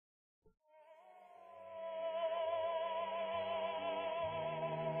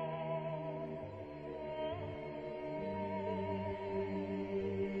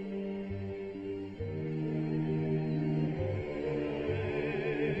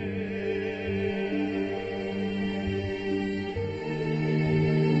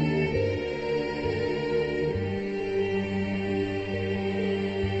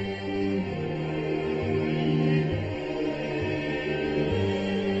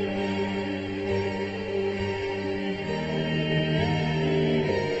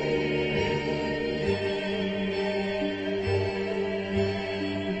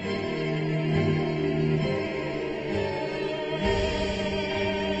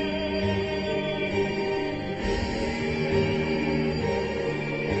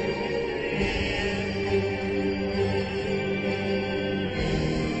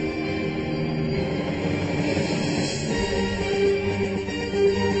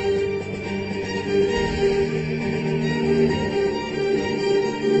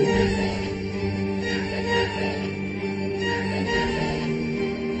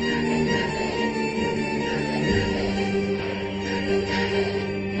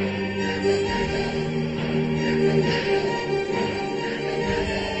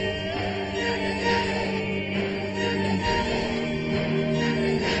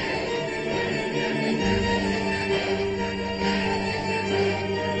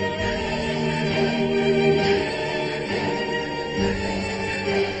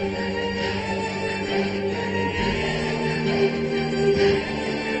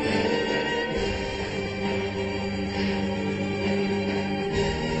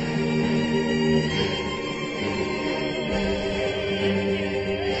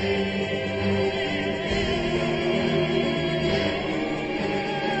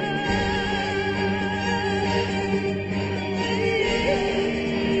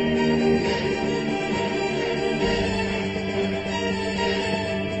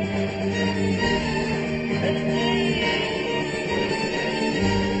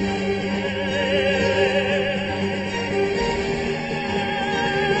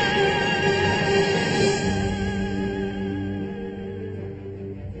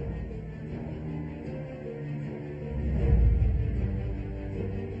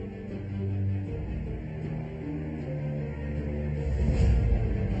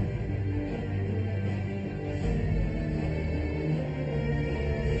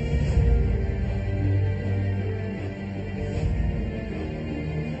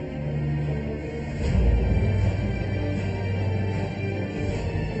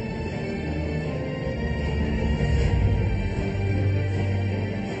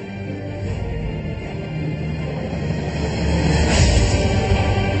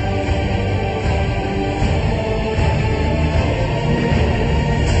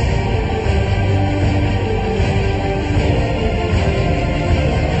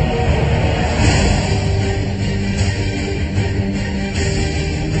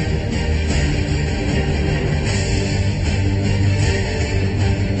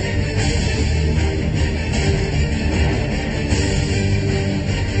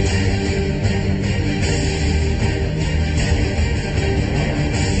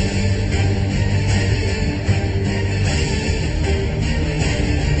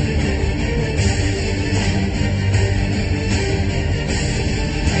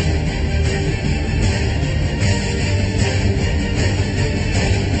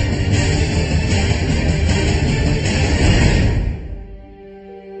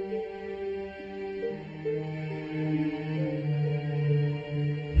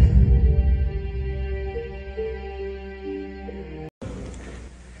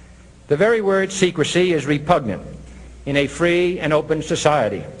The very word secrecy is repugnant in a free and open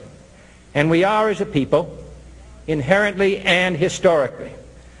society. And we are, as a people, inherently and historically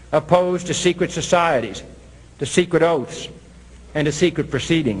opposed to secret societies, to secret oaths, and to secret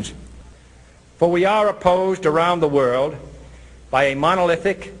proceedings. For we are opposed around the world by a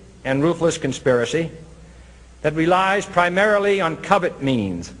monolithic and ruthless conspiracy that relies primarily on covert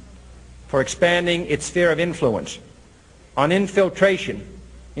means for expanding its sphere of influence, on infiltration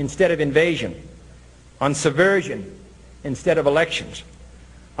instead of invasion, on subversion instead of elections,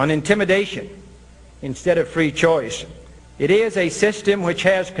 on intimidation instead of free choice. It is a system which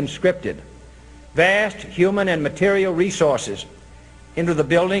has conscripted vast human and material resources into the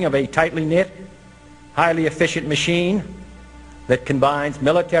building of a tightly knit, highly efficient machine that combines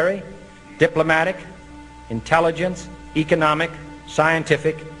military, diplomatic, intelligence, economic,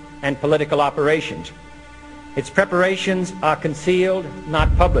 scientific, and political operations. Its preparations are concealed,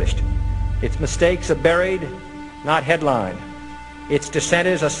 not published. Its mistakes are buried, not headlined. Its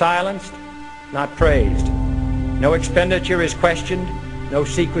dissenters are silenced, not praised. No expenditure is questioned, no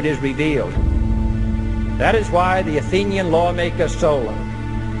secret is revealed. That is why the Athenian lawmaker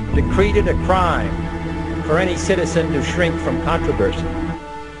Solon decreed it a crime for any citizen to shrink from controversy.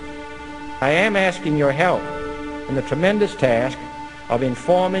 I am asking your help in the tremendous task of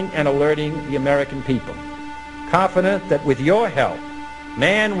informing and alerting the American people, confident that with your help,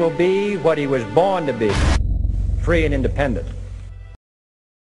 man will be what he was born to be, free and independent.